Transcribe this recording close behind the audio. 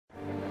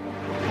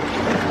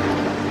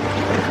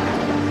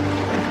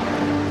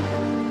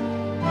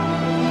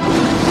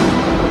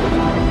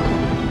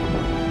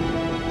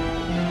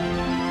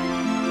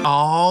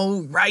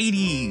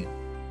Alrighty,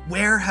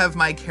 where have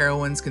my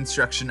Carowinds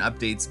construction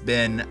updates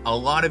been? A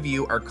lot of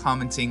you are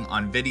commenting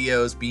on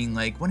videos being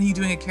like, when are you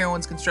doing a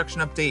Carowinds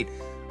construction update?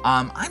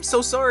 I'm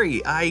so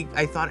sorry. I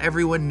thought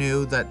everyone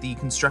knew that the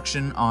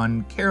construction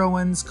on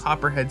Carowinds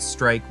Copperhead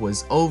Strike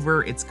was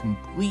over. It's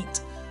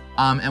complete.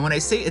 And when I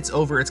say it's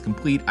over, it's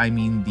complete, I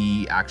mean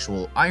the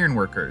actual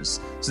ironworkers.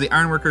 So the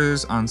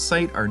ironworkers on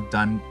site are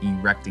done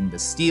erecting the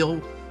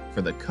steel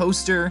for the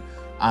coaster.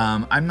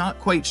 I'm not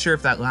quite sure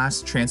if that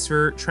last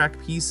transfer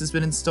track piece has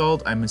been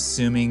installed. I'm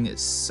assuming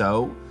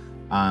so,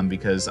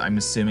 because I'm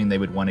assuming they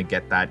would want to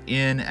get that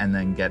in and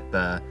then get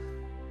the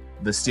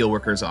steel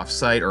workers off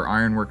site or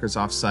iron workers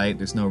off site.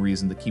 There's no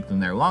reason to keep them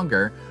there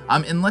longer,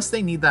 unless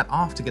they need that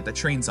off to get the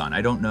trains on.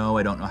 I don't know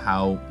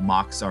how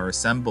mocks are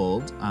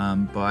assembled,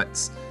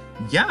 but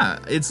yeah,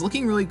 it's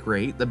looking really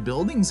great. The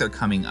buildings are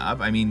coming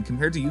up. I mean,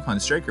 compared to Yukon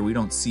Striker, we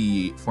don't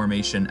see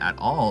formation at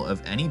all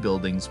of any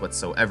buildings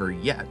whatsoever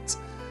yet.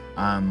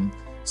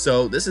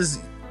 So this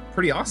is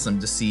pretty awesome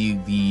to see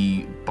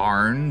the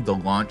barn, the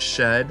launch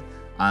shed.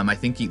 I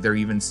think they're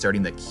even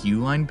starting the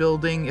queue line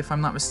building, if I'm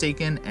not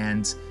mistaken.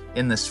 And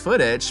in this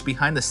footage,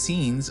 behind the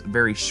scenes,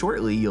 very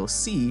shortly, you'll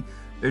see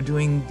they're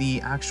doing the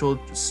actual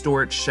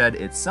storage shed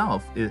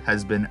itself. It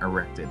has been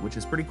erected, which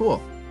is pretty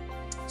cool.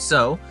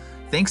 So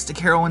thanks to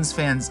Carowinds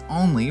fans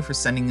only for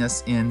sending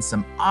us in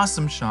some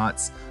awesome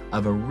shots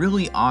of a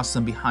really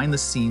awesome behind the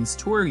scenes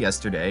tour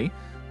yesterday.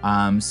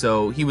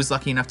 So he was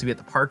lucky enough to be at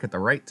the park at the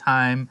right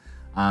time,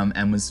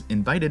 and was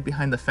invited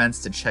behind the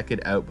fence to check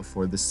it out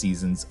before the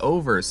season's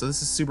over. So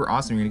this is super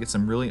awesome. You're gonna get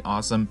some really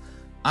awesome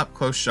up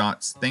close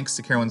shots thanks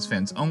to Carowinds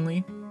fans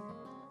only.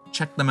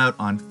 Check them out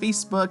on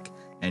Facebook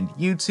and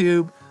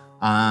YouTube.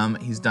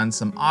 He's done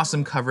some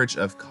awesome coverage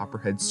of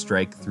Copperhead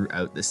Strike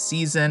throughout the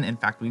season. In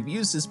fact, we've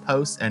used his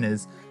posts and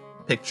his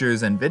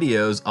pictures and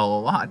videos a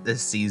lot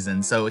this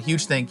season. So a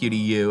huge thank you to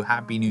you.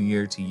 Happy New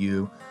Year to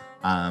you.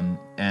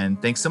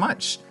 And thanks so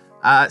much.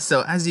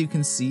 So as you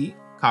can see,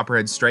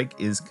 Copperhead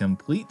Strike is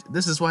complete.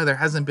 This is why there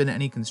hasn't been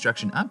any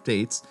construction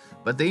updates,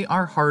 but they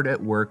are hard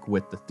at work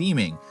with the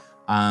theming.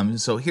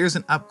 So here's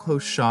an up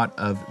close shot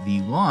of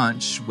the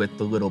launch with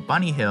the little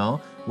bunny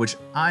hill, which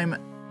I'm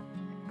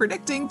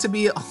predicting to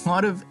be a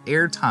lot of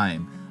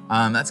airtime.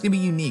 That's gonna be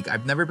unique.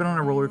 I've never been on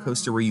a roller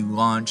coaster where you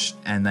launch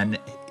and then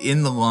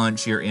in the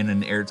launch you're in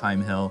an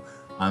airtime hill.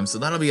 So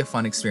that'll be a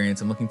fun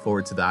experience. I'm looking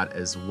forward to that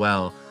as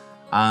well.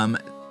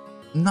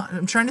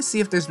 I'm trying to see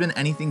if there's been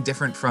anything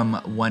different from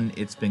when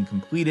it's been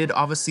completed.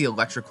 Obviously,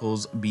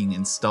 electricals being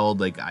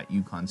installed like at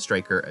Yukon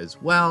Striker as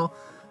well.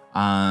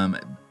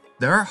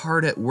 They're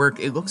hard at work.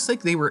 It looks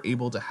like they were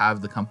able to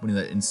have the company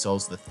that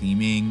installs the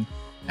theming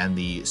and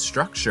the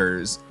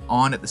structures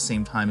on at the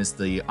same time as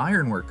the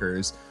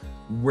ironworkers,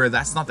 where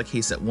that's not the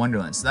case at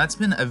Wonderland. So that's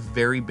been a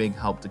very big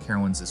help to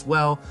Carowinds as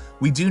well.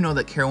 We do know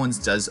that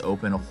Carowinds does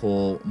open a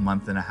whole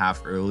month and a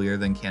half earlier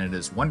than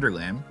Canada's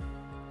Wonderland.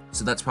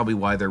 So that's probably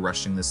why they're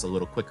rushing this a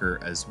little quicker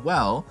as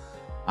well.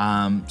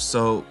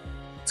 So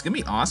it's gonna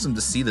be awesome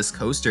to see this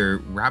coaster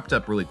wrapped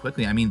up really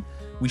quickly. I mean,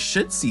 we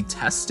should see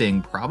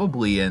testing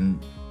probably in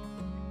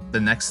the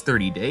next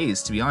 30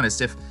 days, to be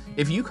honest.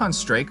 If Yukon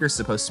Striker is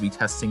supposed to be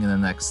testing in the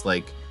next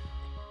like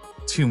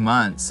 2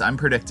 months, I'm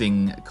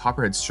predicting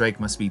Copperhead Strike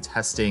must be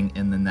testing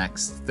in the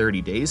next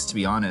 30 days, to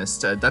be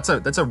honest. That's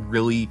a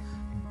really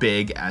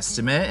big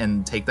estimate,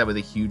 and take that with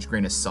a huge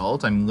grain of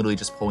salt. I'm literally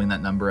just pulling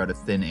that number out of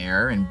thin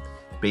air and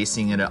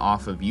basing it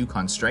off of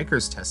Yukon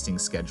Striker's testing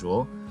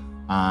schedule.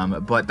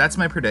 But that's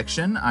my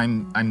prediction.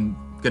 I'm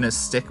gonna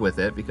stick with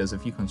it, because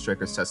if Yukon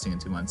Striker's testing in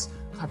 2 months,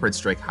 Copperhead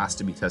Strike has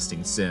to be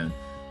testing soon.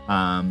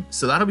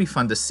 So that'll be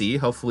fun to see.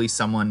 Hopefully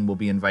someone will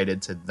be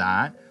invited to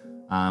that,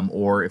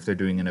 or if they're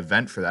doing an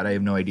event for that. I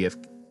have no idea if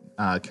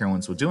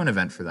Carowinds will do an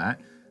event for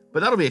that,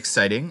 but that'll be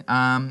exciting.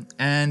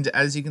 And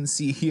as you can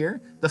see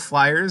here, the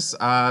flyers,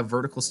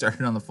 Vertical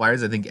started on the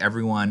flyers. I think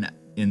everyone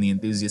in the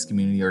enthusiast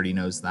community already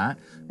knows that,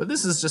 but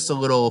this is just a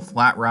little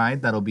flat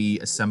ride that'll be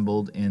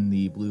assembled in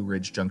the Blue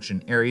Ridge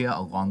Junction area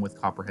along with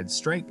Copperhead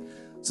Strike.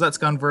 So that's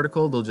gone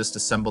vertical. They'll just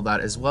assemble that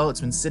as well. It's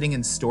been sitting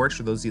in storage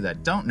for those of you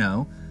that don't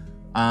know.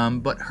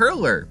 But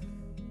Hurler,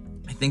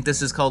 I think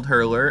this is called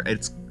Hurler.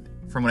 It's,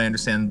 from what I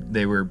understand,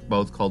 they were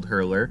both called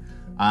Hurler.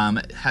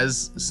 It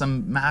has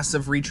some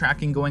massive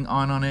retracking going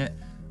on it.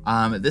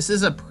 This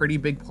is a pretty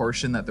big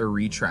portion that they're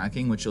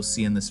retracking, which you'll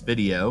see in this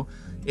video.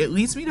 It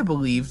leads me to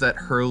believe that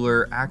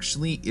Hurler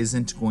actually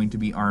isn't going to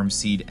be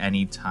RMC'd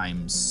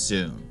anytime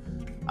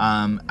soon.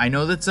 I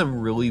know that's a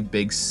really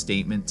big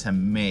statement to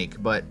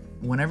make, but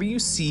whenever you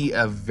see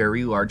a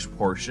very large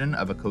portion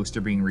of a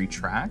coaster being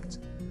retracked,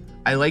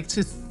 I like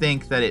to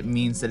think that it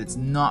means that it's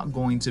not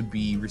going to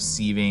be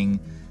receiving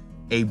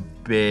a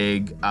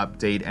big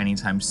update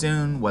anytime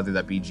soon, whether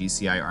that be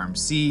GCI or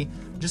RMC,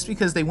 just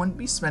because they wouldn't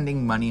be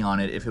spending money on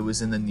it if it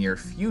was in the near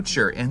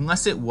future,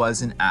 unless it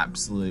was an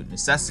absolute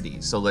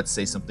necessity. So let's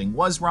say something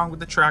was wrong with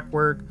the track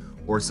work,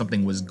 or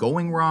something was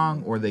going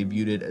wrong, or they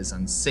viewed it as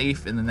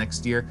unsafe in the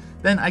next year,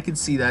 then I could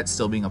see that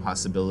still being a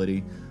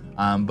possibility.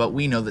 But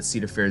we know that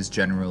Cedar Fair is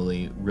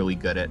generally really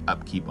good at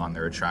upkeep on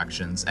their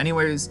attractions.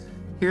 Anyways,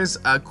 here's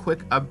a quick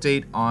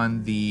update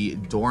on the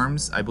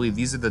dorms. I believe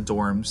these are the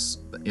dorms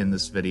in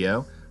this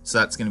video, so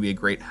that's going to be a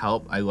great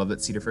help. I love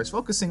that Cedar Fair is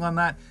focusing on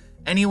that.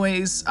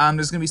 Anyways,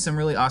 there's going to be some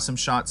really awesome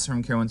shots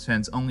from Carowinds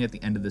fans only at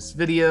the end of this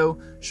video,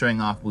 showing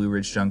off Blue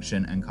Ridge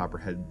Junction and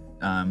Copperhead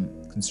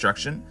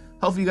construction.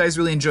 Hopefully you guys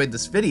really enjoyed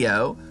this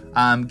video.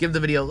 Give the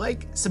video a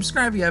like,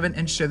 subscribe if you haven't,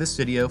 and share this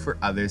video for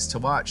others to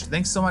watch.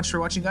 Thanks so much for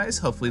watching, guys.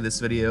 Hopefully this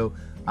video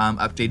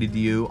updated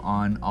you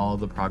on all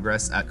the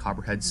progress at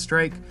Copperhead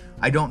Strike.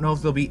 I don't know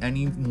if there'll be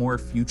any more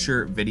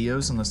future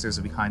videos unless there's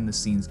a behind the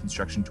scenes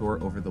construction tour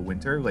over the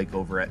winter, like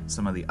over at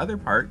some of the other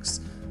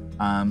parks.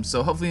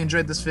 So hopefully you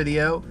enjoyed this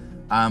video.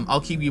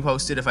 I'll keep you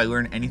posted if I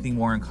learn anything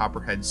more in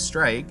Copperhead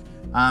Strike.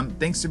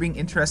 Thanks for being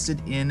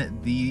interested in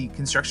the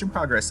construction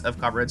progress of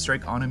Copperhead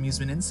Strike on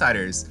Amusement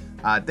Insiders.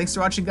 Thanks for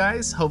watching,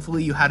 guys.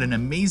 Hopefully you had an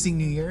amazing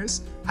New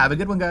Year's. Have a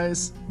good one,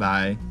 guys.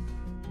 Bye.